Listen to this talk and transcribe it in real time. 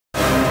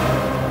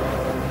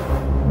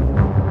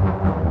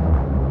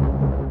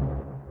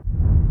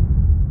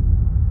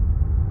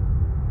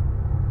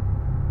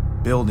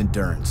Build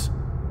endurance.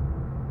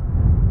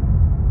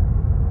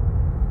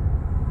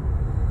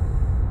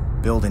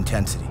 Build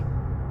intensity.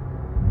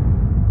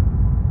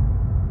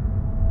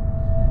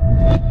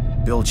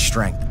 Build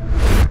strength.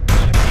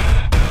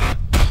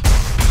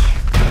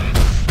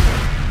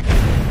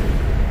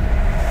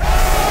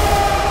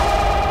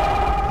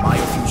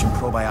 Myofusion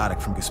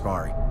probiotic from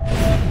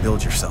Gaspari.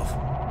 Build yourself.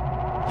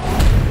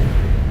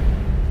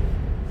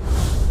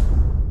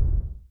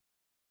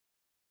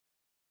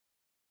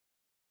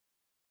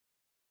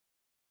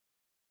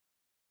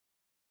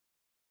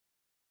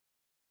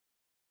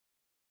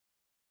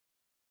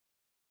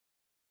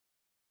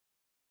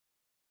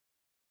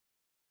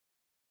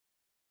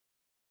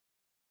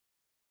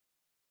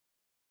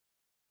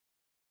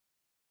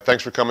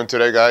 Thanks for coming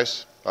today,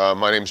 guys.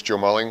 My name is Joe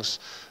Mullings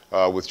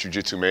with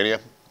JiuJitsuMania.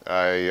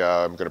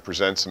 I'm going to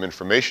present some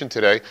information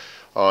today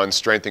on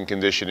strength and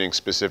conditioning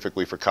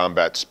specifically for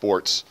combat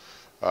sports.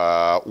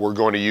 We're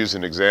going to use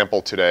an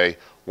example today,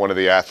 one of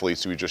the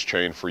athletes we just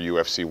trained for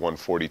UFC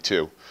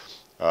 142,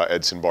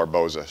 Edson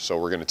Barboza. So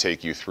we're going to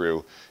take you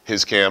through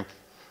his camp,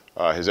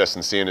 his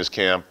S&C in his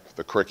camp,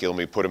 the curriculum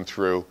we put him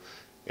through,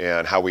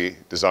 and how we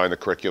designed the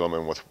curriculum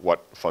and with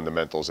what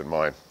fundamentals in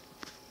mind.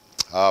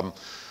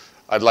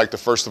 I'd like to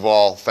first of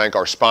all thank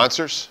our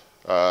sponsors,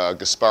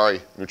 Gaspari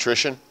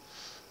Nutrition,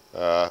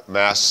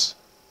 Mass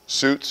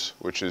Suits,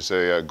 which is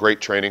a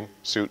great training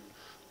suit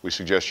we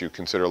suggest you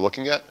consider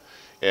looking at,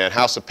 and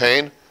House of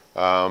Pain.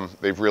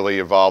 They've really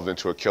evolved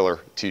into a killer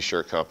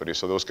t-shirt company,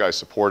 so those guys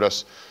support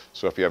us.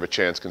 So if you have a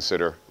chance,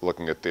 consider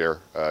looking at their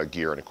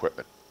gear and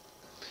equipment.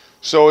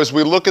 So as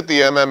we look at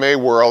the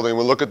MMA world and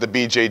we look at the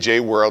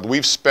BJJ world,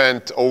 we've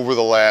spent over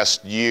the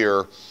last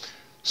year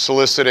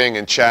soliciting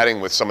and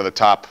chatting with some of the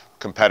top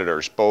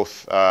competitors,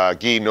 both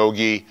gi, no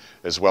gi,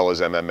 as well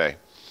as MMA.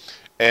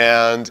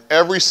 And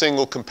every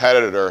single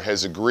competitor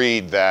has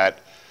agreed that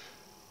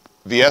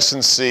the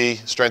S&C,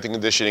 strength and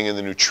conditioning, and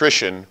the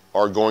nutrition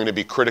are going to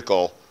be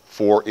critical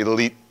for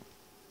elite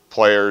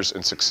players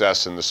and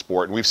success in the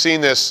sport. And we've seen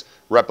this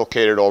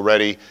replicated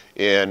already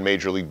in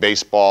Major League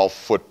Baseball,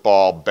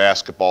 football,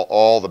 basketball,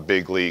 all the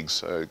big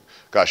leagues.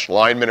 Gosh,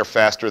 linemen are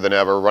faster than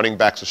ever, running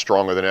backs are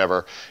stronger than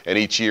ever, and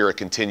each year it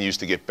continues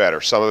to get better.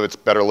 Some of it's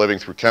better living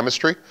through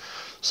chemistry,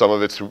 some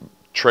of it's through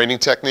training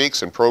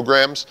techniques and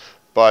programs,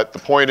 but the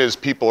point is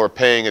people are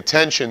paying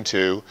attention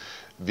to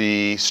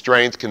the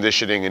strength,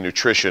 conditioning, and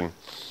nutrition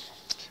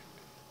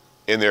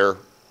in their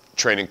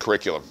training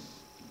curriculum.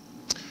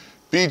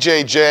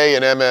 BJJ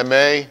and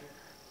MMA,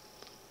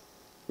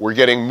 we're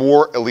getting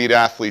more elite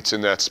athletes in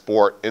that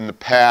sport. In the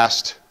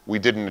past, we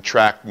didn't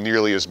attract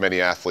nearly as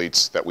many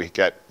athletes that we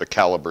get the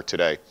caliber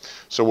today.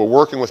 So we're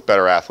working with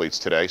better athletes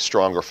today,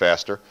 stronger,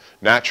 faster,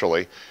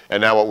 naturally, and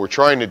now what we're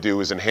trying to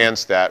do is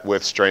enhance that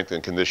with strength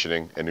and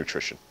conditioning and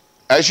nutrition.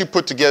 As you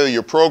put together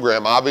your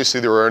program, obviously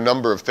there are a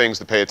number of things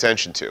to pay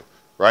attention to,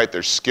 right?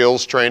 There's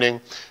skills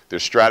training,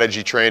 there's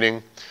strategy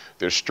training,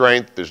 there's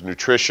strength, there's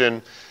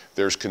nutrition,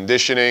 there's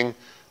conditioning,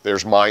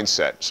 there's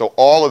mindset. So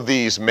all of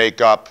these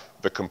make up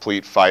the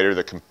complete fighter,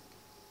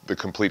 the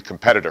complete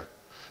competitor.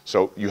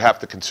 So you have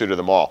to consider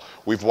them all.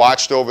 We've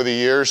watched over the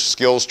years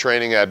skills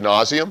training ad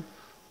nauseum.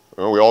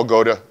 We all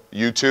go to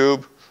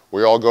YouTube,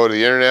 we all go to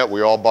the internet,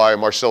 we all buy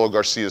Marcelo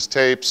Garcia's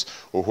tapes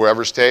or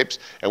whoever's tapes,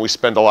 and we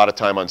spend a lot of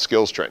time on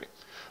skills training.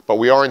 But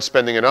we aren't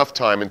spending enough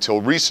time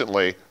until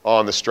recently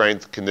on the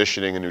strength,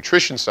 conditioning, and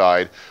nutrition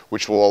side,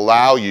 which will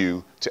allow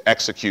you to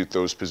execute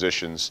those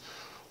positions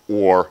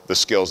or the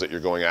skills that you're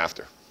going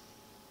after.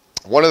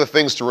 One of the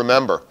things to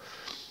remember,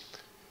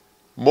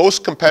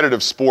 most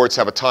competitive sports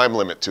have a time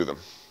limit to them.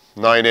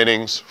 9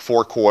 innings,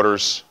 4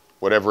 quarters,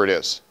 whatever it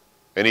is.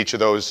 And each of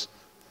those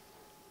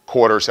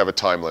quarters have a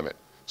time limit.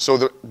 So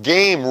the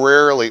game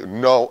rarely,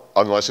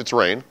 unless it's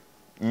rain,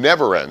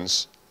 never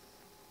ends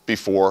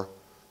before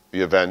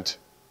the event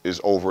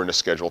is over in a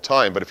scheduled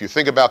time. But if you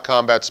think about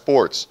combat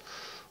sports,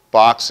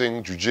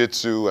 boxing,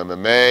 jiu-jitsu,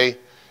 MMA,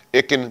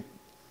 it can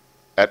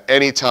at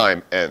any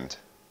time end.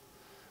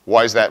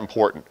 Why is that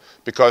important?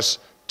 Because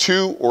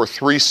 2 or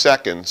 3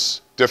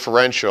 seconds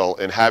differential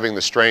in having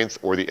the strength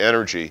or the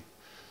energy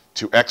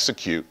to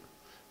execute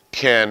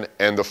can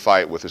end the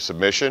fight with a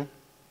submission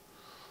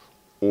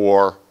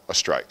or a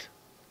strike.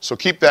 So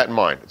keep that in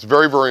mind. It's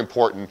very, very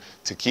important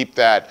to keep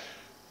that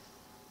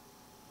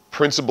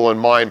principle in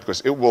mind because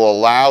it will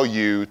allow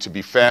you to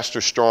be faster,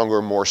 stronger,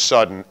 more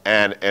sudden,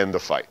 and end the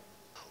fight.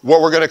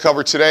 What we're going to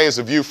cover today is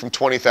a view from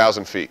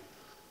 20,000 feet.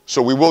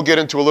 So we will get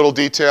into a little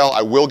detail.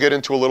 I will get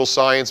into a little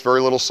science,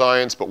 very little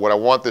science, but what I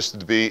want this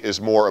to be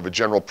is more of a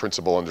general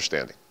principle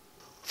understanding.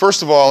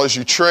 First of all, as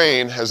you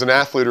train as an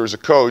athlete or as a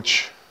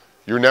coach,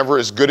 you're never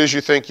as good as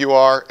you think you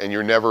are, and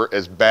you're never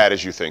as bad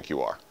as you think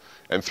you are.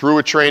 And through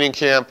a training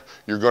camp,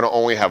 you're going to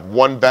only have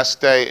one best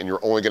day, and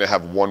you're only going to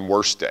have one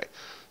worst day.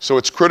 So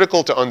it's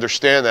critical to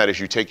understand that as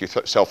you take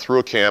yourself through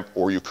a camp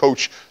or you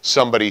coach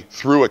somebody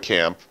through a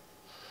camp,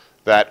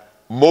 that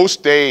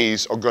most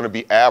days are going to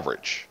be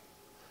average.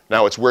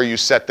 Now, it's where you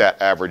set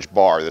that average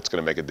bar that's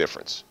going to make a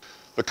difference.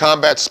 The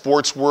combat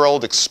sports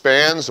world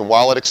expands, and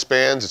while it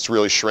expands, it's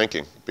really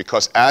shrinking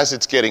because as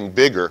it's getting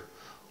bigger,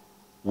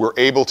 we're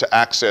able to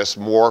access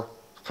more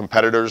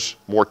competitors,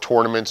 more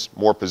tournaments,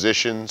 more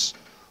positions,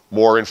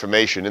 more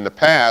information. In the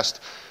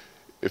past,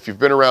 if you've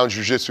been around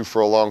jiu-jitsu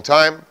for a long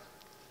time,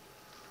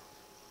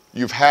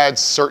 you've had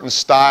certain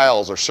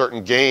styles or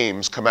certain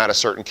games come out of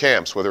certain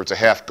camps, whether it's a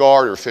half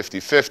guard or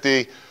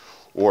 50-50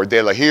 or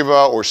De La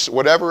Riva or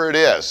whatever it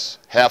is,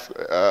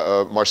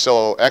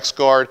 Marcelo X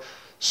guard.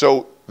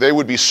 So they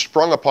would be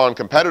sprung upon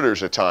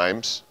competitors at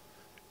times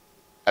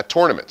at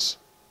tournaments.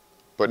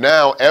 But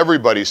now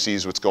everybody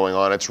sees what's going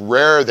on. It's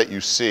rare that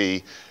you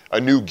see a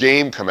new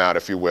game come out,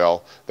 if you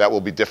will, that will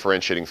be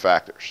differentiating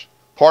factors.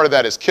 Part of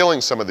that is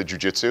killing some of the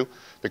jiu-jitsu,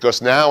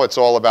 because now it's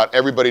all about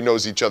everybody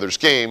knows each other's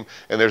game,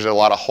 and there's a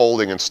lot of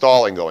holding and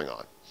stalling going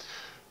on.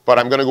 But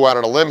I'm going to go out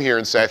on a limb here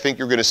and say I think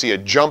you're going to see a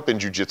jump in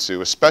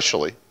jiu-jitsu,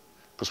 especially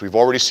because we've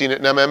already seen it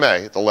in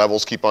MMA. The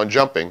levels keep on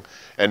jumping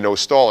and no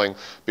stalling,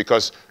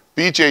 because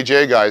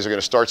BJJ guys are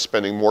going to start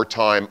spending more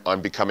time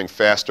on becoming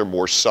faster,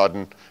 more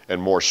sudden,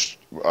 and more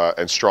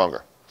and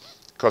stronger.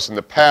 Because in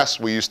the past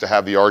we used to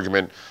have the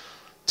argument,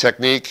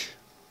 technique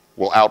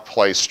will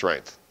outplay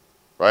strength.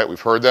 Right? We've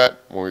heard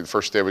that the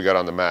first day we got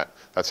on the mat.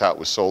 That's how it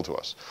was sold to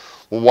us.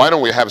 Well, why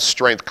don't we have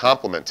strength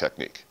complement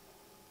technique?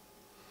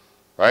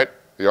 Right?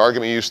 The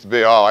argument used to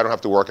be, oh, I don't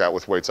have to work out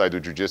with weights, I do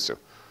jiu-jitsu.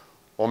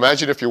 Well,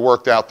 imagine if you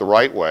worked out the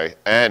right way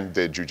and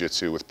did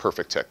jiu-jitsu with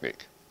perfect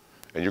technique.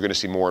 And you're going to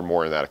see more and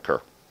more of that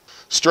occur.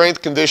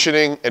 Strength,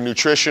 conditioning, and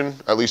nutrition,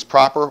 at least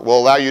proper, will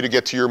allow you to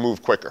get to your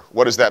move quicker.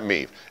 What does that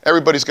mean?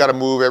 Everybody's got a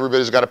move,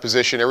 everybody's got a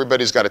position,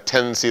 everybody's got a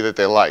tendency that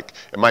they like.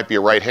 It might be a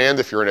right hand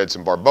if you're in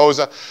Edson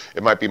Barboza.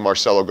 It might be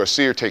Marcelo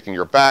Garcia taking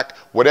your back.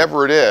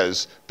 Whatever it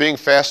is, being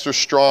faster,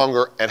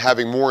 stronger, and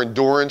having more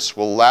endurance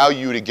will allow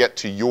you to get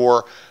to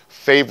your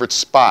favorite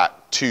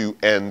spot to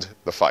end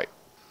the fight.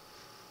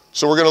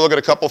 So we're going to look at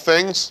a couple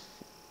things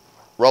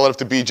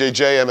relative to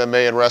BJJ,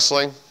 MMA, and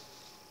wrestling.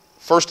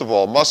 First of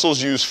all,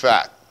 muscles use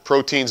fat,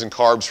 proteins, and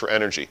carbs for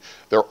energy.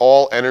 They're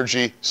all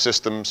energy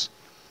systems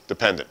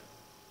dependent.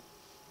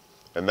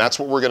 And that's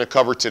what we're going to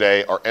cover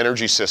today, are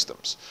energy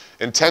systems.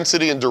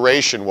 Intensity and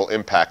duration will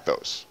impact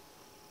those.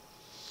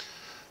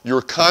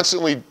 You're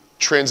constantly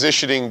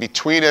transitioning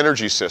between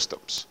energy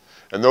systems.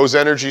 And those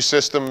energy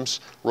systems,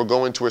 we'll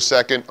go into a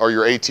second, are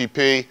your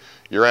ATP,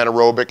 your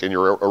anaerobic, and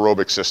your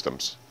aerobic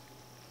systems.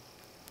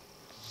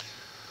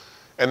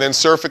 And then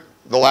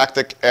the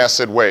lactic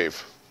acid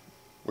wave.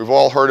 We've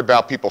all heard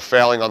about people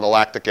failing on the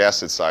lactic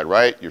acid side,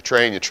 right? You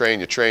train, you train,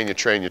 you train, you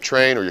train, you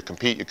train, or you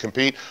compete,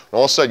 and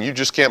all of a sudden you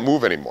just can't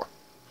move anymore.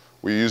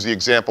 We used the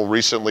example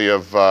recently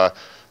of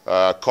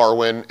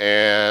Carwin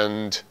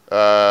and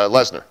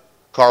Lesnar.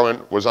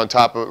 Carwin was on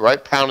top of it,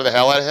 right? Pounded the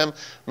hell out of him.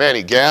 Man,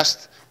 he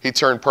gassed. He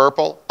turned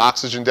purple,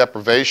 oxygen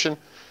deprivation.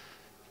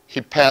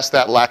 He passed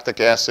that lactic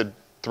acid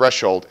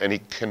threshold and he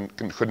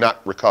could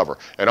not recover.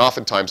 And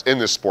oftentimes in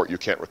this sport you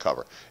can't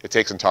recover. It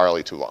takes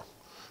entirely too long.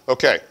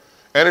 Okay.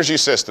 Energy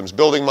systems,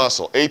 building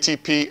muscle,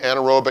 ATP,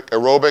 anaerobic,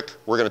 aerobic.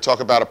 We're going to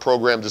talk about a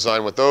program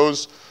designed with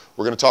those.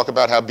 We're going to talk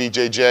about how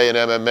BJJ and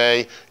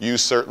MMA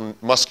use certain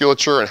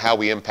musculature and how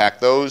we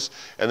impact those.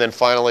 And then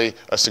finally,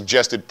 a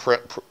suggested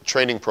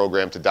training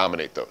program to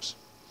dominate those.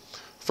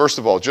 First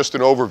of all, just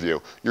an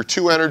overview. Your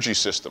two energy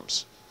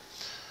systems.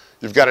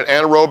 You've got an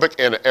anaerobic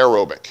and an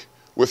aerobic.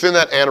 Within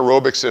that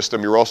anaerobic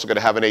system, you're also going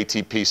to have an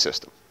ATP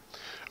system.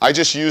 I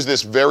just use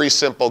this very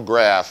simple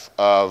graph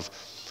of,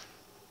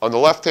 on the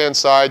left-hand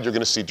side, you're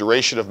going to see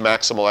duration of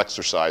maximal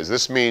exercise.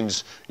 This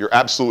means you're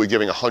absolutely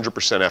giving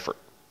 100% effort.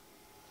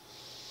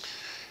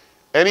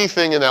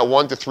 Anything in that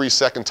 1 to 3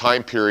 second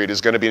time period is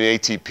going to be an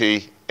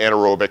ATP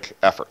anaerobic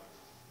effort.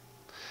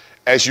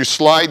 As you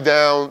slide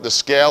down the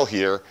scale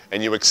here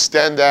and you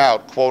extend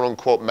out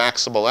quote-unquote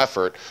maximal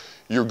effort,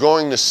 you're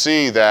going to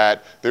see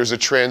that there's a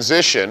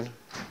transition,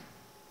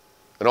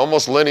 an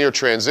almost linear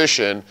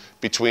transition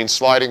between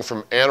sliding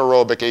from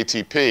anaerobic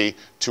ATP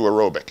to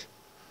aerobic.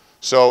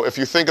 So if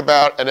you think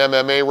about an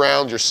MMA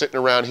round, you're sitting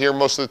around here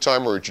most of the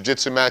time, or a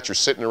jiu-jitsu match, you're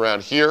sitting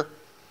around here,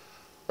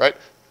 right?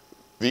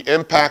 The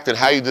impact and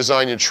how you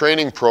design your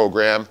training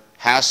program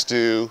has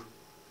to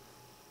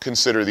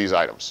consider these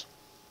items.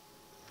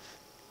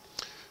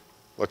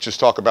 Let's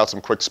just talk about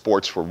some quick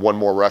sports for one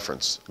more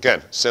reference.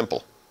 Again,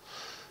 simple.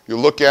 You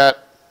look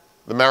at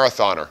the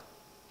marathoner.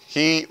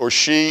 He or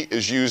she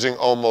is using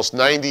almost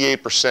 98%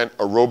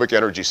 aerobic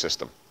energy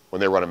system when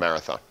they run a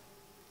marathon.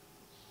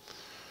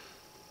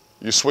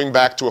 You swing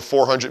back to a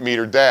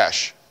 400-meter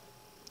dash.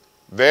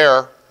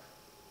 There,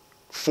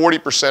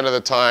 40% of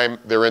the time,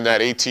 they're in that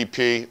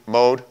ATP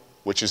mode,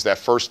 which is that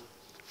first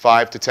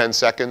 5 to 10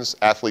 seconds,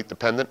 athlete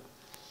dependent.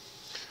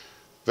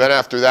 Then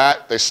after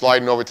that, they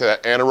slide over to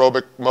that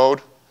anaerobic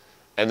mode.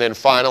 And then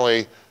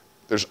finally,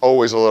 there's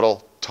always a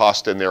little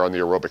tossed in there on the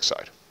aerobic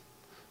side.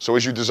 So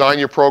as you design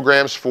your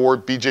programs for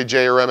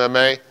BJJ or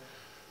MMA,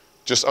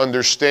 just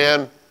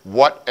understand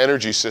what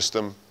energy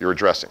system you're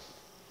addressing.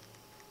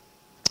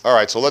 All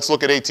right, so let's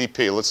look at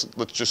ATP.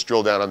 Let's just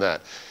drill down on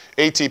that.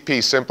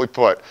 ATP, simply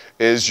put,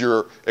 is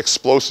your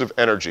explosive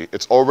energy.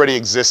 It's already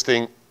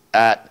existing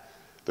at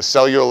the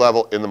cellular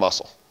level in the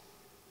muscle.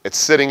 It's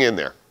sitting in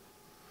there.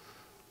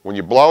 When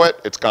you blow it,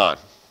 it's gone.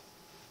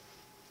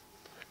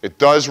 It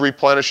does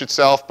replenish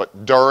itself,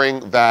 but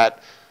during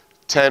that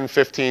 10,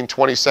 15,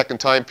 20-second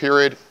time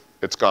period,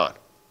 it's gone.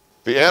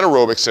 The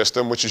anaerobic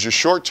system, which is your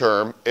short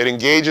term, it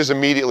engages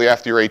immediately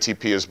after your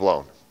ATP is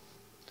blown.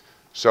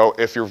 So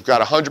if you've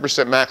got 100%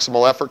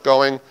 maximal effort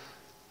going,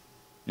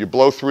 you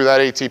blow through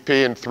that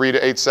ATP in 3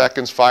 to 8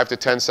 seconds, 5 to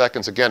 10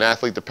 seconds, again,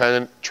 athlete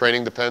dependent,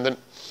 training dependent.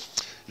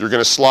 You're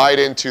going to slide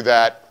into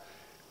that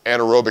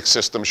anaerobic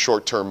system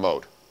short-term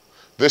mode.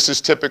 This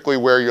is typically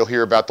where you'll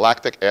hear about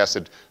lactic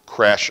acid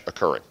crash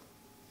occurring.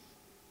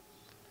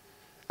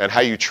 And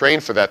how you train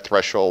for that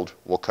threshold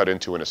we'll cut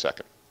into in a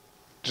second.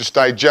 Just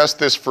digest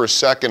this for a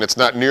second. It's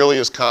not nearly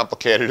as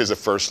complicated as it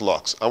first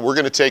looks. We're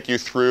going to take you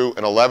through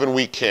an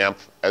 11-week camp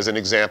as an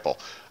example.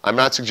 I'm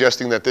not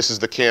suggesting that this is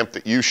the camp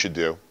that you should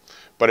do,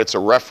 but it's a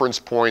reference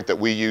point that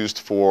we used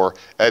for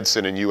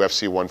Edson in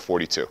UFC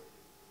 142.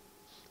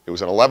 It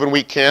was an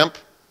 11-week camp.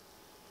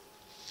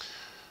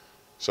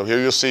 So here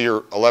you'll see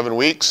your 11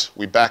 weeks.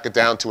 We back it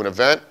down to an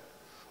event.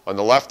 On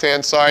the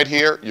left-hand side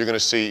here, you're going to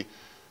see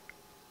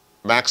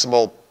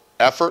maximal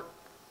effort.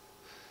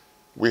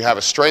 We have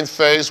a strength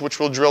phase, which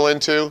we'll drill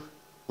into.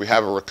 We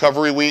have a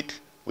recovery week.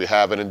 We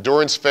have an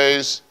endurance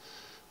phase.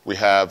 We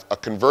have a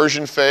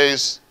conversion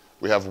phase.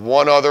 We have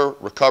one other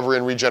recovery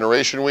and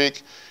regeneration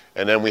week.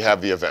 And then we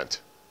have the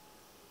event.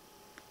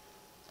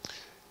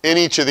 In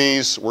each of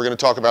these, we're going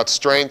to talk about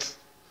strength,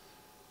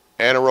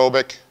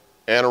 anaerobic,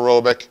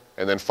 anaerobic,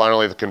 and then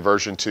finally the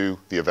conversion to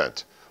the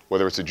event,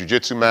 whether it's a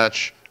jiu-jitsu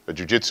match, a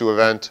jiu-jitsu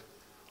event,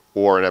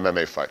 or an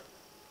MMA fight.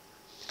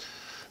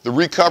 The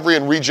recovery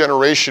and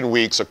regeneration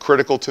weeks are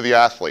critical to the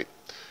athlete.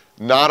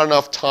 Not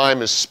enough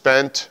time is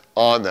spent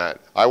on that.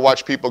 I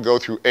watch people go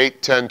through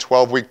 8, 10,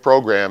 12-week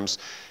programs,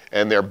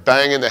 and they're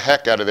banging the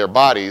heck out of their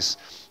bodies.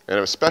 And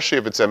especially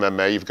if it's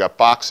MMA, you've got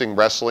boxing,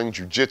 wrestling,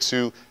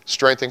 jiu-jitsu,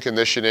 strength and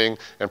conditioning,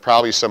 and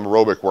probably some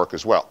aerobic work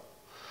as well.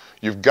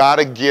 You've got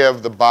to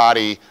give the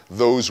body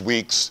those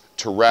weeks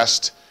to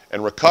rest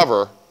and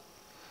recover.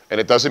 And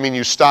it doesn't mean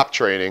you stop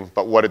training,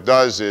 but what it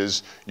does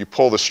is you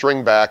pull the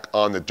string back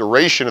on the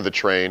duration of the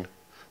train,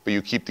 but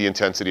you keep the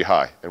intensity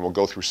high. And we'll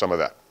go through some of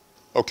that.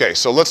 Okay,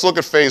 so let's look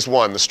at phase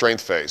one, the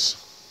strength phase.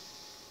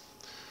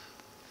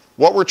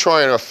 What we're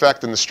trying to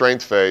affect in the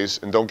strength phase,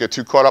 and don't get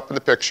too caught up in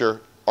the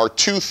picture, are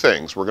two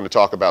things we're going to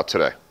talk about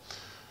today.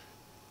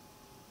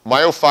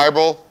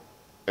 Myofibril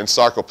and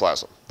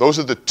sarcoplasm. Those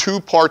are the two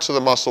parts of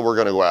the muscle we're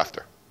going to go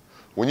after.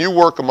 When you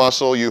work a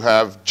muscle, you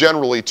have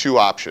generally two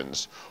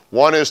options.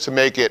 One is to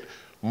make it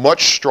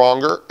much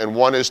stronger, and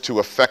one is to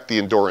affect the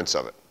endurance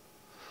of it.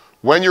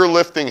 When you're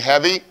lifting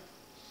heavy,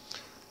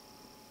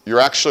 you're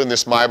actually in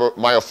this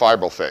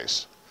myofibril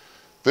phase.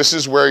 This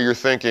is where you're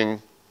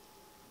thinking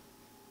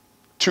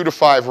 2 to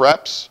 5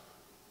 reps,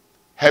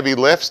 heavy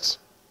lifts,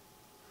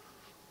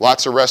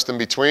 lots of rest in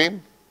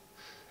between,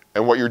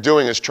 and what you're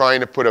doing is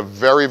trying to put a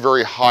very,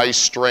 very high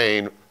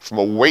strain from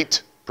a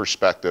weight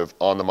perspective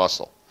on the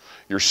muscle.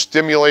 You're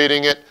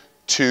stimulating it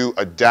to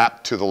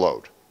adapt to the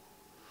load.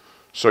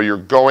 So you're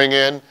going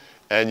in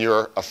and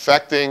you're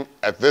affecting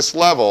at this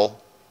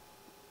level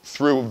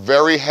through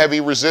very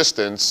heavy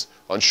resistance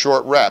on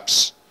short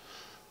reps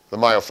the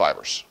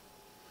myofibers.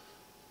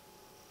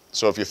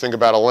 So if you think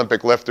about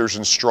Olympic lifters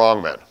and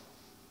strongmen,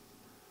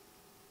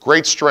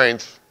 great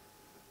strength,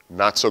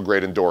 not so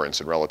great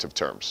endurance in relative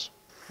terms.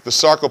 The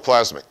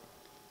sarcoplasmic.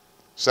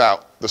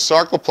 So the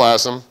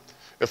sarcoplasm,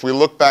 if we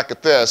look back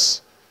at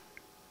this,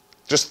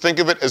 just think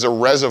of it as a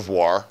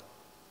reservoir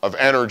of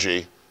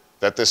energy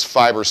that this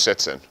fiber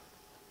sits in.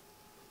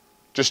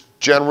 Just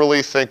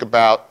generally think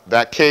about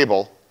that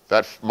cable,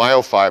 that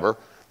myofiber,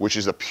 which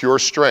is a pure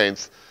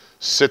strength,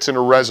 sits in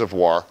a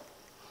reservoir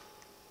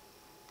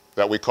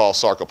that we call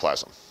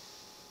sarcoplasm.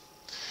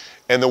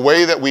 And the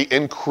way that we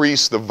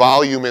increase the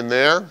volume in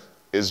there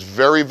is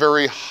very,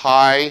 very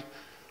high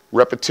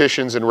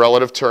repetitions in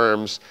relative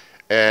terms,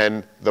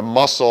 and the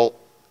muscle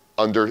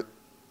under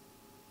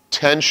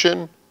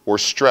tension or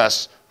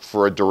stress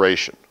for a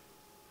duration.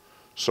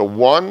 So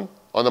one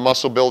on the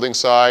muscle building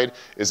side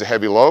is a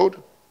heavy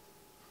load,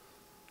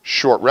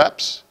 short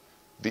reps.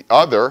 The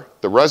other,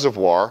 the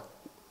reservoir,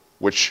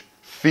 which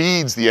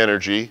feeds the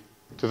energy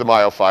to the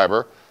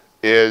myofiber,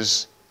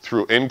 is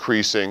through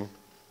increasing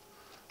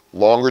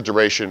longer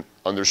duration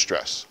under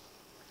stress.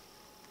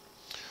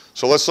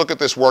 So let's look at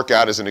this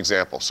workout as an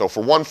example. So for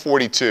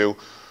 142,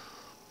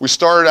 we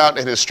started out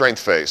in his strength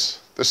phase.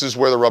 This is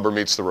where the rubber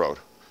meets the road.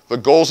 The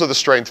goals of the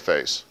strength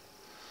phase.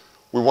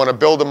 We want to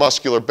build a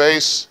muscular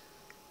base.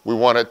 We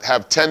want to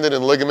have tendon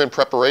and ligament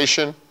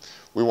preparation.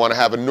 We want to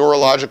have a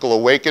neurological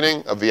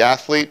awakening of the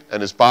athlete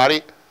and his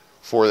body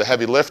for the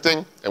heavy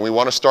lifting, and we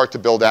want to start to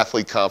build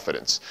athlete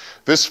confidence.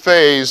 This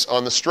phase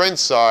on the strength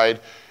side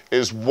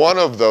is one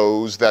of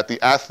those that the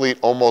athlete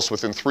almost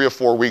within 3 or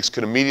 4 weeks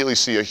can immediately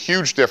see a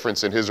huge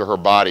difference in his or her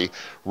body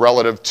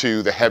relative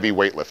to the heavy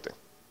weightlifting.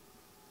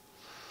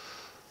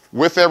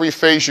 With every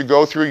phase you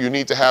go through, you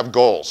need to have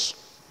goals.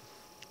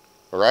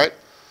 All right?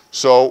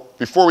 So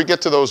before we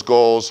get to those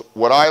goals,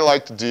 what I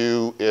like to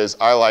do is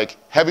I like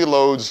heavy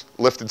loads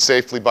lifted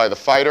safely by the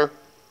fighter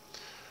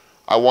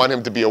I want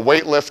him to be a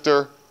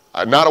weightlifter,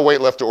 not a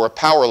weightlifter or a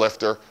power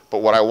lifter, but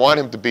what I want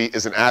him to be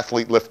is an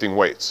athlete lifting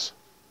weights.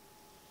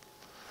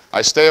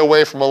 I stay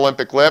away from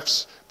Olympic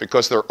lifts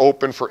because they're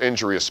open for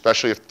injury,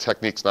 especially if the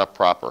technique's not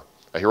proper.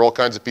 I hear all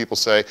kinds of people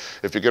say,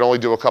 if you could only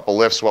do a couple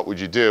lifts, what would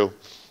you do?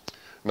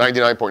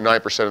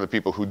 99.9% of the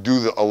people who do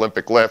the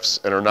Olympic lifts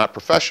and are not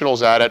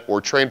professionals at it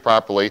or trained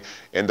properly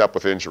end up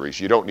with injuries.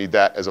 You don't need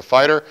that as a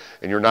fighter,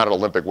 and you're not an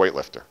Olympic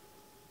weightlifter,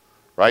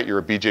 right? You're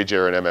a BJJ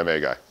or an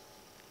MMA guy.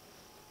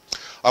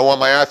 I want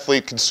my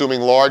athlete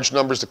consuming large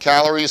numbers of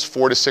calories,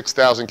 4,000 to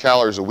 6,000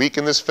 calories a week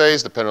in this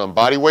phase, depending on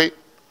body weight.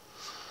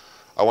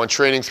 I want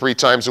training 3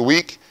 times a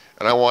week,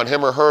 and I want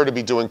him or her to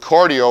be doing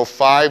cardio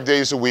 5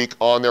 days a week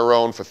on their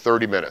own for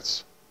 30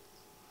 minutes.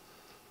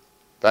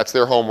 That's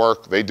their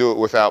homework. They do it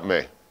without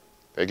me.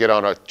 They get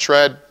on a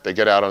tread, they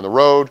get out on the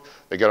road,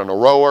 they get on a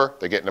rower,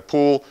 they get in a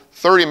pool,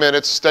 30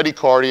 minutes, steady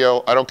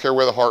cardio. I don't care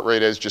where the heart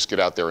rate is, just get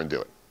out there and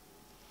do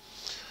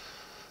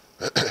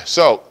it.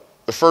 So,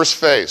 the first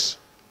phase,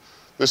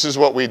 this is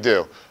what we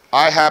do.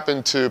 I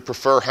happen to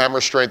prefer hammer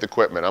strength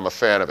equipment. I'm a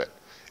fan of it.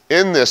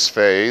 In this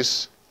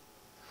phase,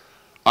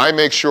 I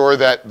make sure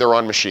that they're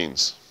on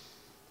machines.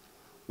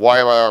 Why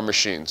am I on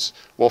machines?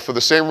 Well, for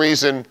the same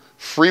reason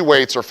free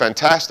weights are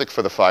fantastic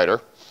for the fighter,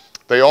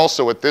 they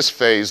also, at this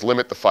phase,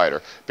 limit the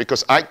fighter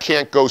because I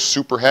can't go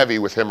super heavy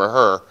with him or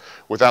her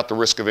without the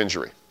risk of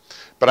injury.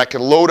 But I can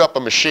load up a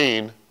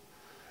machine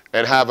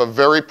and have a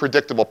very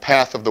predictable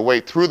path of the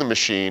weight through the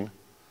machine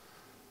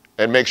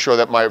and make sure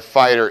that my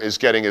fighter is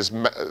getting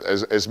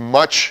as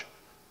much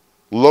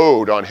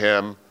load on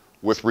him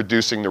with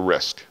reducing the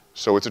risk.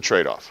 So it's a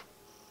trade-off.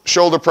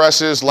 Shoulder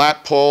presses,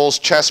 lat pulls,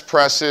 chest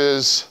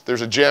presses.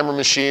 There's a jammer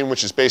machine,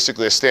 which is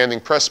basically a standing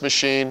press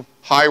machine,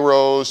 high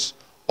rows,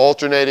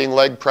 alternating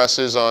leg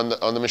presses on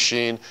the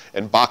machine,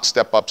 and box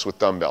step-ups with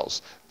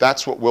dumbbells.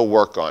 That's what we'll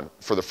work on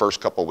for the first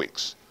couple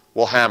weeks.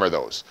 We'll hammer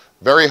those.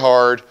 Very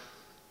hard,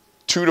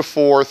 2 to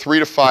 4, 3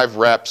 to 5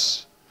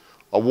 reps,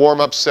 a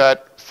warm-up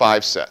set,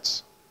 5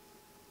 sets.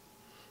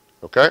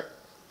 Okay?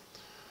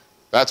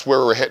 That's where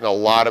we're hitting a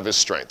lot of his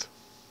strength.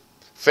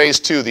 Phase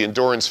 2, the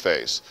endurance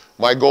phase.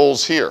 My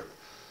goals here.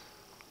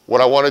 What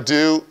I want to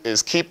do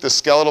is keep the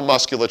skeletal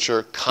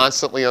musculature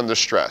constantly under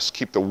stress.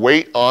 Keep the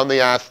weight on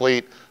the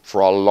athlete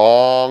for a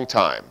long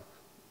time.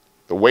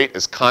 The weight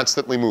is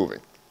constantly moving.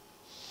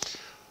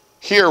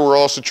 Here we're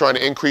also trying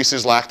to increase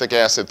his lactic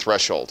acid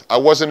threshold. I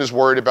wasn't as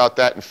worried about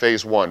that in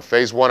phase 1.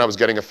 Phase 1 I was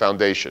getting a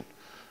foundation,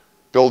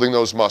 building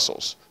those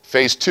muscles.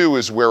 Phase 2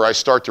 is where I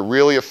start to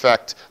really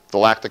affect the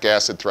lactic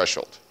acid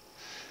threshold.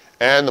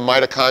 And the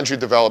mitochondria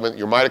development.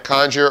 Your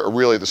mitochondria are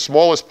really the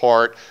smallest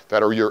part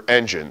that are your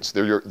engines.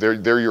 They're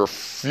your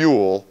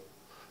fuel.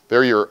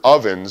 They're your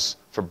ovens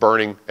for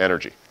burning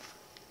energy.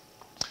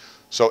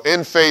 So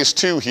in phase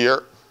 2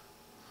 here,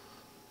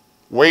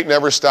 weight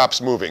never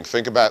stops moving.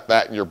 Think about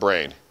that in your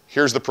brain.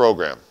 Here's the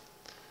program.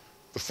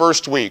 The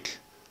first week,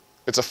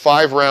 it's a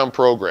 5-round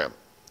program.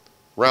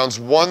 Rounds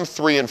 1,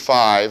 3, and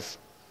 5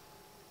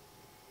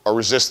 are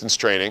resistance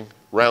training.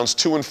 Rounds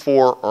 2 and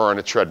 4 are on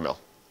a treadmill.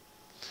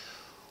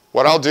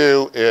 What I'll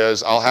do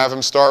is I'll have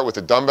him start with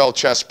a dumbbell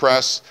chest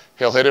press.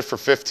 He'll hit it for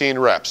 15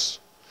 reps.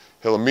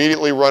 He'll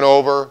immediately run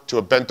over to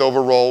a bent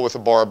over roll with a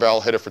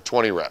barbell, hit it for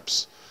 20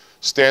 reps.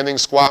 Standing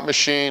squat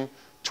machine,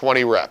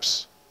 20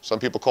 reps. Some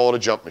people call it a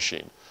jump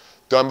machine.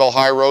 Dumbbell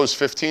high rows,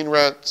 15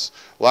 reps.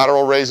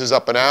 Lateral raises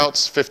up and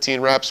outs, 15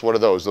 reps. What are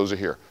those? Those are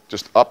here.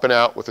 Just up and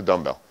out with a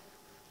dumbbell.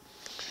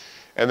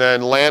 And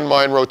then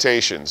landmine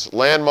rotations.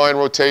 Landmine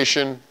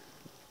rotation,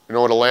 you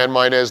know what a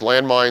landmine is?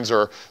 Landmines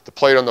are the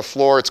plate on the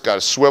floor. It's got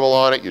a swivel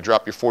on it. You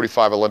drop your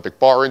 45 Olympic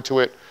bar into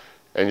it,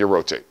 and you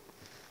rotate.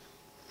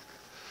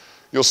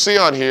 You'll see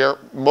on here,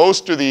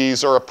 most of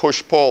these are a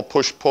push-pull,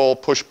 push-pull,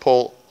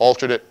 push-pull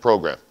alternate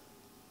program.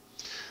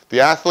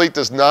 The athlete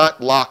does not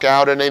lock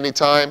out at any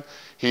time.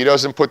 He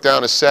doesn't put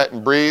down a set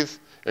and breathe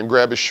and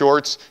grab his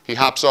shorts. He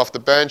hops off the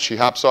bench. He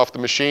hops off the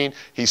machine.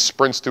 He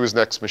sprints to his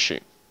next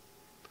machine.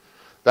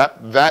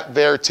 That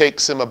there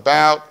takes him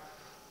about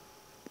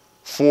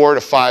 4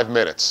 to 5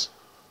 minutes.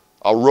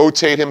 I'll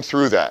rotate him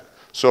through that.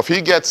 So if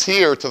he gets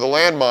here to the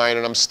landmine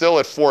and I'm still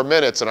at 4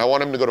 minutes and I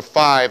want him to go to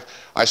 5,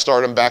 I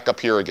start him back up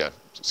here again.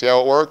 See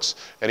how it works?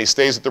 And he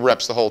stays at the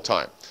reps the whole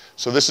time.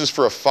 So this is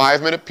for a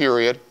 5-minute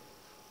period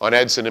on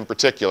Edson in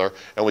particular,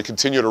 and we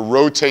continue to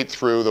rotate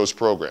through those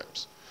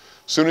programs.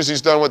 As soon as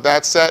he's done with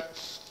that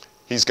set,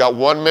 he's got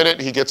 1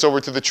 minute, he gets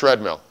over to the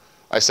treadmill.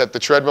 I set the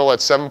treadmill at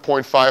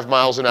 7.5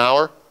 miles an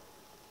hour,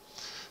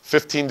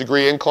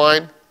 15-degree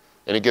incline,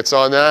 and he gets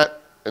on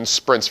that and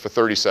sprints for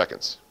 30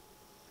 seconds.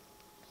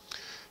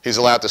 He's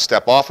allowed to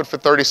step off it for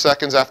 30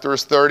 seconds after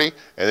his 30, and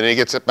then he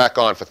gets it back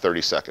on for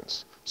 30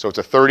 seconds. So it's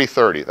a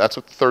 30-30. That's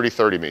what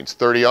 30-30 means.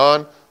 30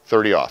 on,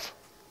 30 off.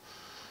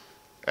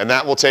 And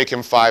that will take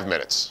him 5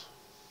 minutes.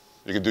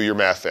 You can do your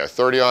math there.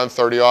 30 on,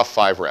 30 off,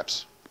 5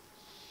 reps.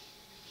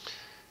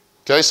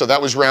 Okay, so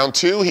that was round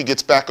 2. He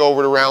gets back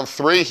over to round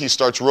 3. He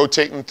starts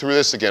rotating through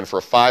this again for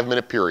a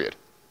 5-minute period.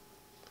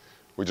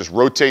 We just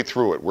rotate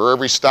through it.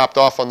 Wherever he stopped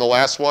off on the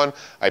last one,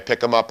 I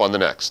pick him up on the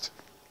next.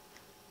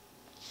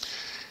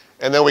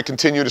 And then we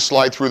continue to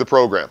slide through the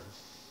program.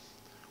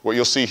 What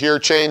you'll see here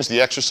change,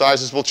 the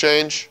exercises will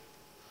change,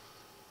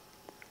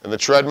 and the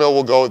treadmill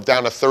will go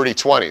down to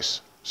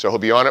 30-20s. So he'll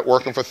be on it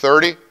working for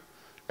 30,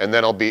 and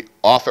then he'll be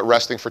off it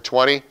resting for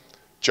 20,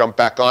 jump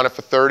back on it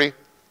for 30,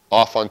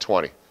 off on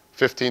 20.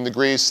 15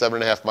 degrees,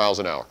 7.5 miles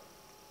an hour.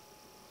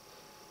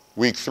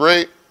 Week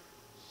 3,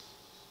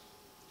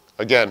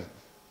 again,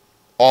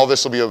 all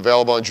this will be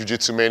available on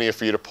JiuJitsuMania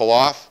for you to pull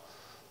off,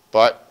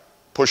 but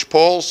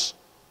push-pulls,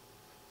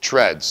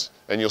 treads.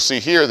 And you'll see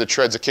here the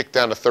treads are kicked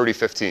down to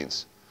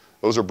 30-15s.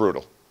 Those are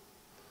brutal.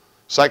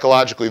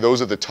 Psychologically,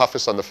 those are the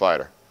toughest on the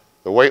fighter.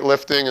 The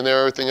weightlifting and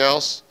everything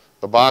else,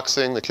 the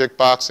boxing, the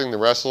kickboxing, the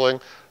wrestling,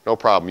 no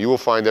problem. You will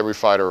find every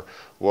fighter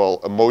will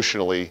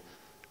emotionally,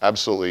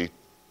 absolutely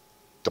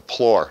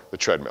deplore the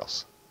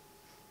treadmills.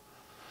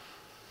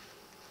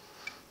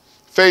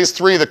 Phase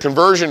 3, the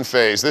conversion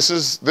phase. This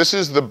is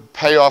the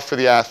payoff for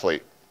the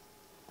athlete.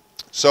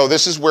 So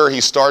this is where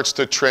he starts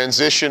to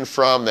transition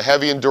from the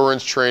heavy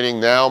endurance training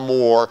now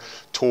more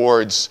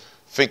towards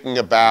thinking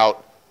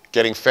about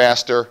getting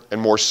faster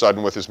and more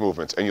sudden with his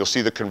movements. And you'll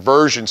see the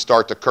conversion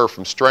start to occur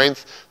from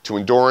strength to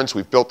endurance.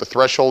 We've built the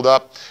threshold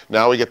up.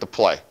 Now we get to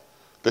play.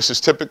 This is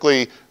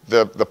typically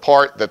the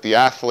part that the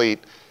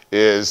athlete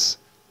is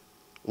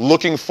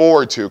looking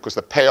forward to because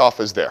the payoff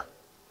is there.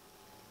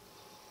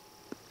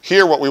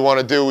 Here what we want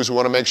to do is we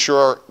want to make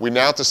sure we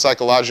now have to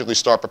psychologically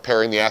start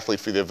preparing the athlete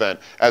for the event.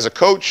 As a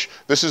coach,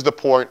 this is the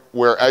point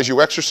where as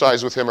you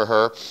exercise with him or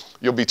her,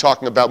 you'll be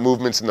talking about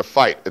movements in the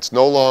fight. It's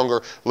no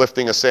longer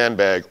lifting a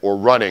sandbag or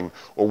running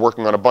or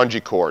working on a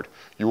bungee cord.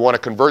 You want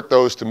to convert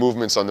those to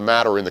movements on the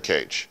mat or in the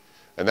cage.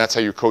 And that's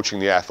how you're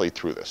coaching the athlete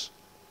through this.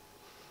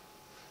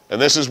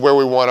 And this is where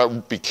we want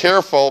to be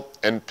careful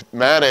and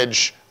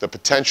manage the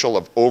potential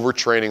of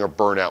overtraining or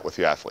burnout with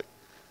the athlete.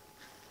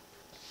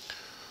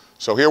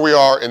 So here we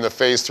are in the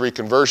phase 3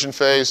 conversion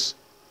phase.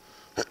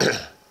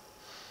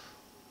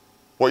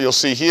 What you'll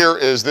see here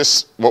is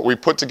this, what we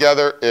put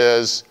together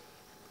is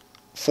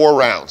 4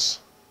 rounds.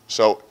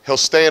 So he'll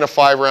stay in a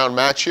 5-round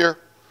match here.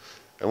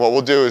 And what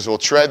we'll do is we'll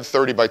tread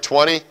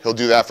 30-20. He'll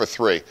do that for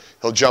 3.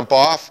 He'll jump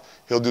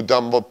off. He'll do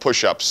dumbbell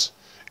push-ups,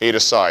 8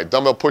 aside.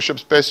 Dumbbell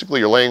push-ups, basically,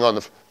 you're laying on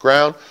the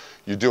ground.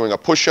 You're doing a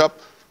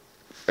push-up,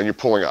 and you're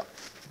pulling up.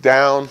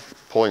 Down,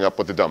 pulling up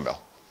with the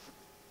dumbbell.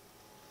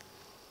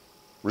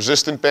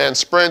 Resistant band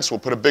sprints, we'll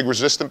put a big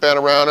resistant band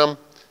around him.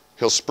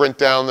 He'll sprint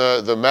down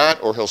the mat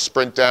or he'll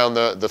sprint down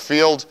the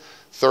field,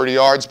 30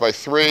 yards by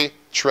 3,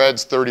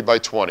 treads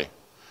 30-20.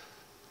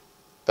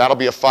 That'll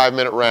be a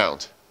 5-minute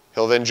round.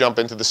 He'll then jump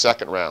into the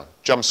second round.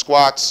 Jump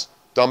squats,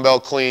 dumbbell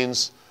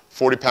cleans,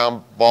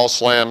 40-pound ball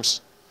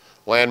slams,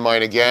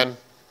 landmine again.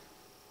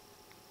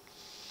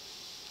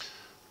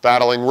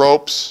 Battling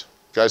ropes,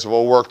 you guys have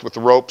all worked with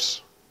the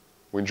ropes.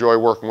 We enjoy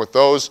working with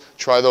those.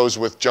 Try those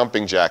with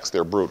jumping jacks,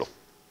 they're brutal.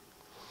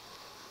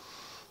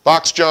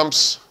 Box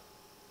jumps,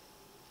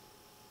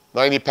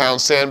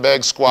 90-pound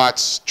sandbag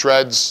squats,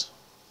 treads,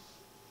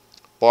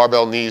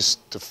 barbell knees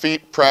to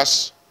feet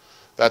press.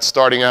 That's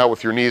starting out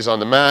with your knees on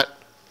the mat.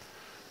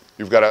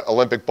 You've got an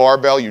Olympic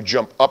barbell. You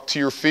jump up to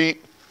your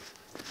feet.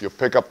 You'll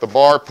pick up the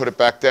bar, put it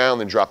back down,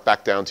 then drop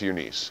back down to your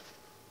knees.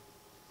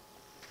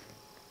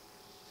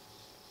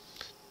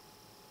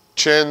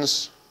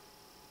 Chins,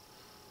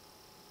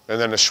 and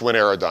then a Schwinn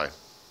Aerodyne.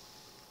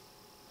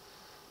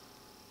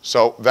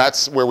 So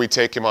that's where we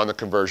take him on the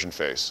conversion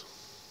phase.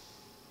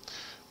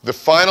 The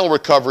final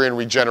recovery and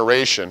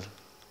regeneration,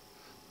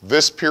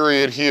 this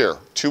period here,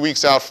 2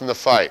 weeks out from the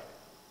fight,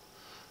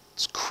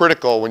 it's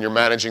critical when you're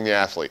managing the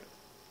athlete.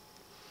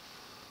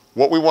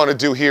 What we want to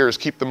do here is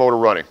keep the motor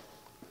running.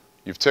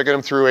 You've taken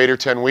him through 8 or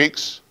 10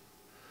 weeks.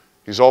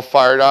 He's all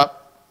fired up.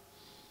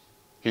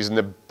 He's in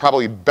the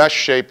probably best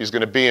shape he's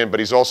going to be in, but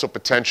he's also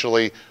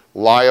potentially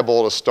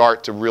liable to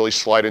start to really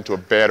slide into a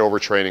bad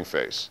overtraining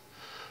phase.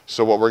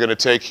 So what we're going to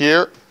take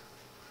here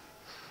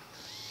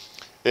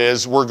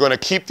is we're going to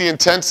keep the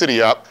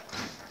intensity up,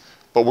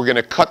 but we're going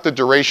to cut the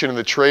duration of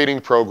the training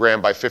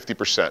program by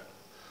 50%.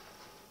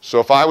 So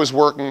if I was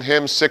working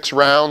him 6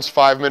 rounds,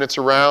 5 minutes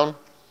a round,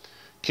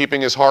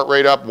 keeping his heart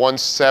rate up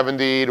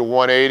 170 to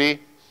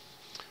 180,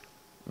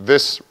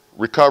 this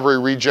recovery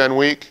regen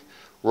week,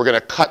 we're going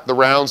to cut the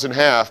rounds in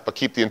half, but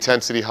keep the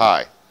intensity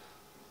high.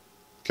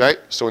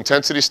 Okay? So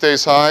intensity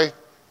stays high,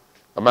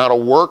 amount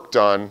of work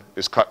done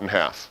is cut in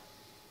half.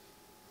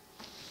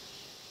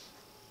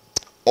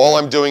 All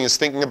I'm doing is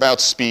thinking about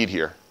speed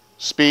here.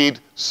 Speed,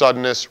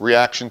 suddenness,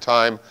 reaction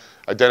time,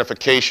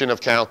 identification of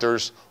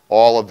counters,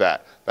 all of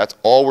that. That's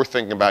all we're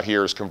thinking about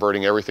here is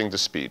converting everything to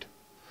speed.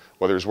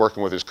 Whether he's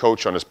working with his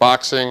coach on his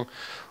boxing,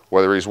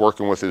 whether he's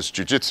working with his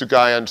jiu-jitsu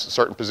guy on a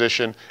certain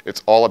position,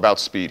 it's all about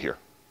speed here.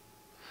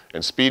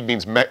 And speed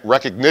means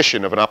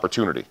recognition of an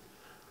opportunity.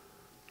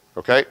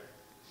 Okay?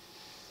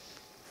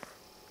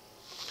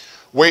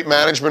 Weight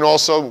management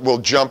also will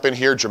jump in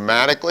here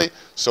dramatically.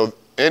 So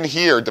in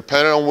here,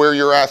 depending on where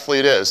your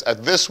athlete is,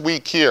 at this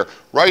week here,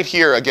 right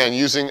here, again,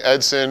 using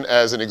Edson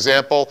as an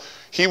example,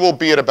 he will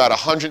be at about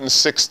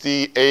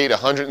 168,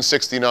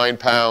 169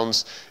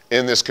 pounds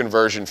in this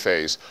conversion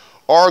phase.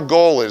 Our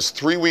goal is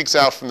 3 weeks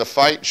out from the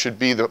fight should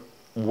be the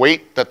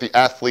weight that the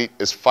athlete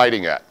is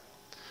fighting at.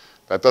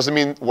 That doesn't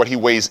mean what he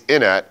weighs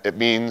in at. It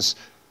means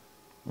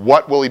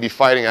what will he be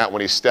fighting at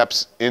when he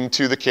steps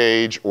into the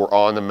cage or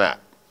on the mat.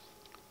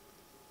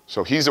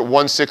 So he's at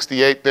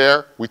 168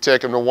 there. We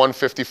take him to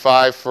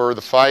 155 for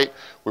the fight.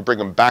 We bring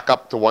him back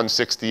up to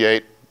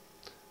 168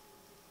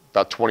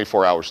 about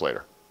 24 hours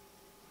later.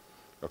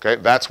 Okay,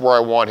 that's where I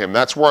want him.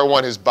 That's where I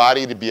want his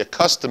body to be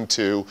accustomed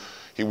to.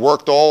 He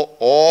worked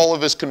all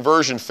of his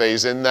conversion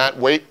phase in that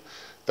weight.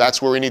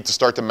 That's where we need to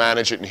start to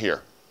manage it in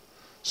here.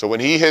 So when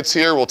he hits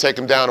here, we'll take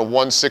him down to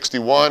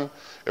 161.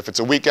 If it's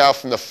a week out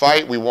from the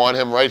fight, we want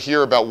him right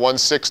here about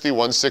 160,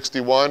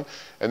 161.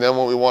 And then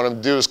what we want him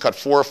to do is cut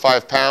 4 or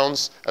 5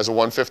 pounds as a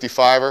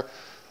 155er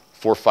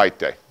for fight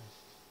day.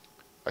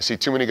 I see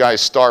too many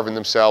guys starving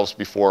themselves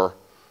before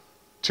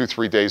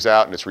 2-3 days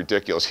out, and it's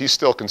ridiculous. He's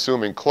still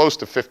consuming close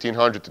to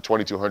 1,500 to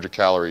 2,200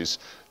 calories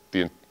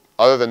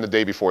other than the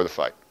day before the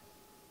fight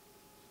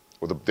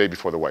or the day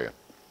before the weigh-in.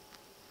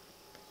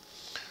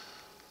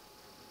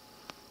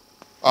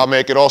 I'll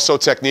make it also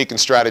technique and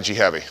strategy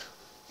heavy.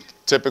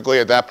 Typically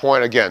at that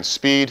point, again,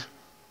 speed,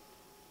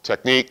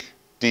 technique,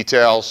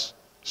 details,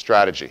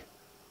 strategy.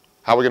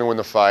 How are we going to win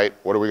the fight?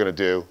 What are we going to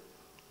do?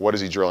 What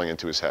is he drilling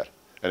into his head?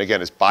 And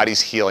again, his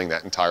body's healing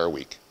that entire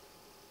week.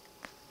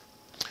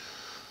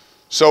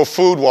 So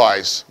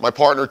food-wise, my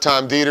partner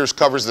Tom Dieters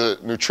covers the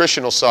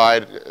nutritional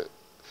side.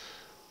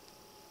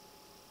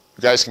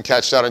 You guys can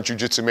catch that on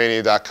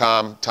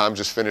JiuJitsuMania.com. Tom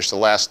just finished the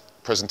last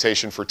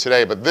presentation for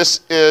today, but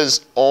this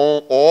is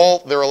all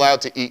they're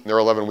allowed to eat in their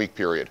 11-week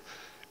period.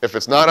 If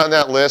it's not on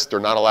that list, they're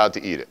not allowed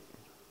to eat it.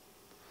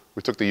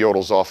 We took the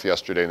yodels off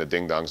yesterday and the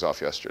ding-dongs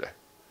off yesterday.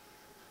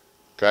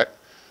 Okay?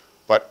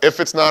 But if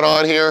it's not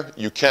on here,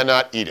 you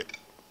cannot eat it.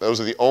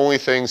 Those are the only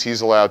things he's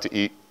allowed to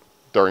eat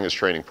during his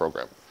training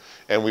program.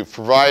 And we've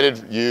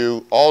provided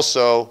you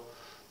also,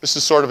 this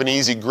is sort of an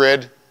easy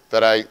grid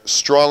that I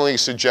strongly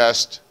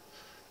suggest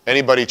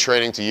anybody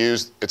training to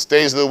use. It's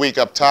days of the week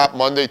up top: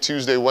 Monday,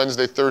 Tuesday,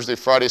 Wednesday, Thursday,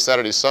 Friday,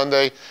 Saturday,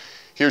 Sunday.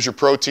 Here's your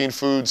protein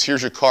foods,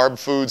 here's your carb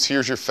foods,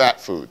 here's your fat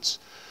foods.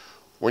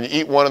 When you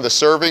eat one of the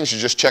servings, you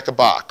just check a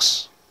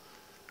box.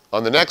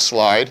 On the next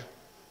slide,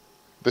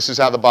 this is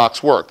how the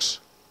box works.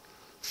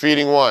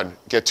 Feeding 1,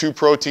 get 2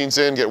 proteins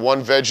in, get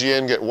 1 veggie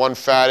in, get 1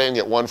 fat in,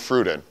 get 1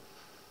 fruit in.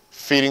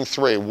 Feeding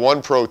 3,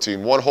 1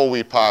 protein, 1 whole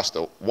wheat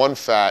pasta, 1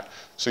 fat.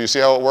 So you see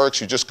how it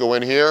works? You just go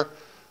in here.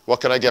 What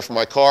can I get for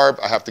my carb?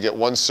 I have to get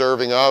 1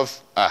 serving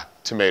of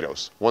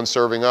tomatoes, 1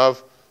 serving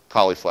of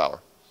cauliflower.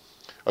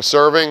 A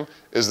serving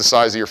is the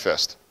size of your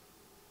fist.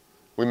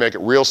 We make it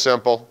real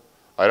simple.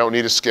 I don't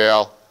need a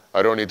scale.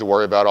 I don't need to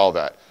worry about all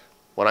that.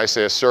 When I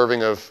say a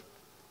serving of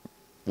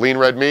lean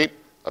red meat,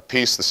 a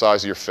piece the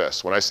size of your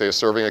fist. When I say a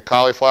serving of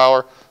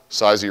cauliflower,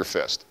 size of your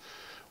fist.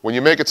 When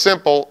you make it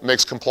simple, it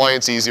makes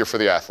compliance easier for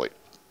the athlete.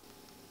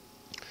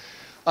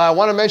 I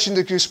want to mention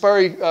the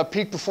Gaspari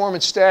Peak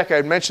Performance Stack. I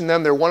had mentioned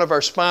them. They're one of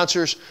our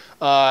sponsors,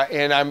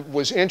 and I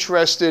was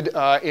interested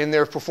in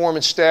their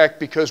performance stack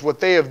because what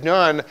they have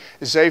done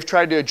is they've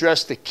tried to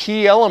address the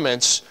key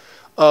elements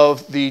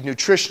of the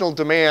nutritional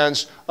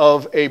demands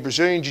of a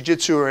Brazilian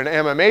Jiu-Jitsu or an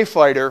MMA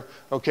fighter,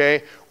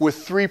 okay, with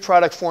 3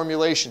 product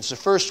formulations. The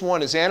first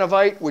one is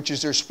Anavite, which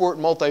is their sport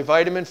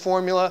multivitamin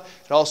formula.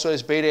 It also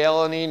has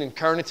beta-alanine and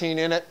carnitine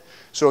in it.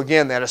 So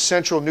again, that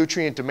essential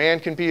nutrient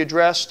demand can be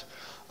addressed.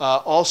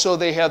 Also,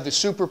 they have the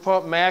Super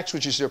Pump Max,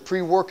 which is their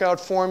pre-workout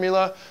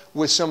formula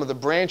with some of the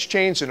branch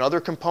chains and other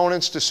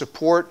components to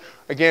support,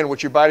 again,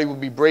 what your body will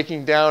be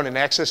breaking down and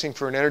accessing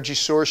for an energy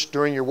source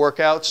during your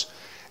workouts.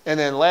 And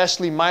then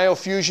lastly,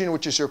 Myofusion,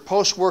 which is their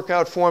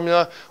post-workout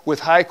formula with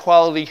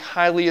high-quality,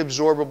 highly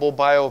absorbable,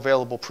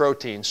 bioavailable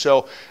protein.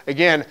 So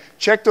again,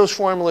 check those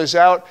formulas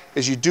out.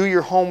 As you do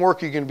your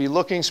homework, you're going to be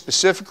looking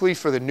specifically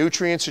for the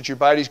nutrients that your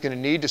body's going to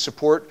need to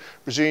support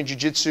Brazilian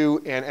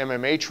Jiu-Jitsu and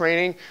MMA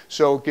training.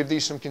 So give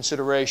these some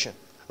consideration.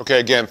 Okay,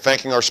 again,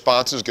 thanking our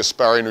sponsors,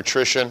 Gaspari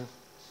Nutrition,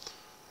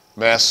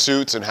 Mass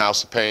Suits, and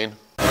House of Pain.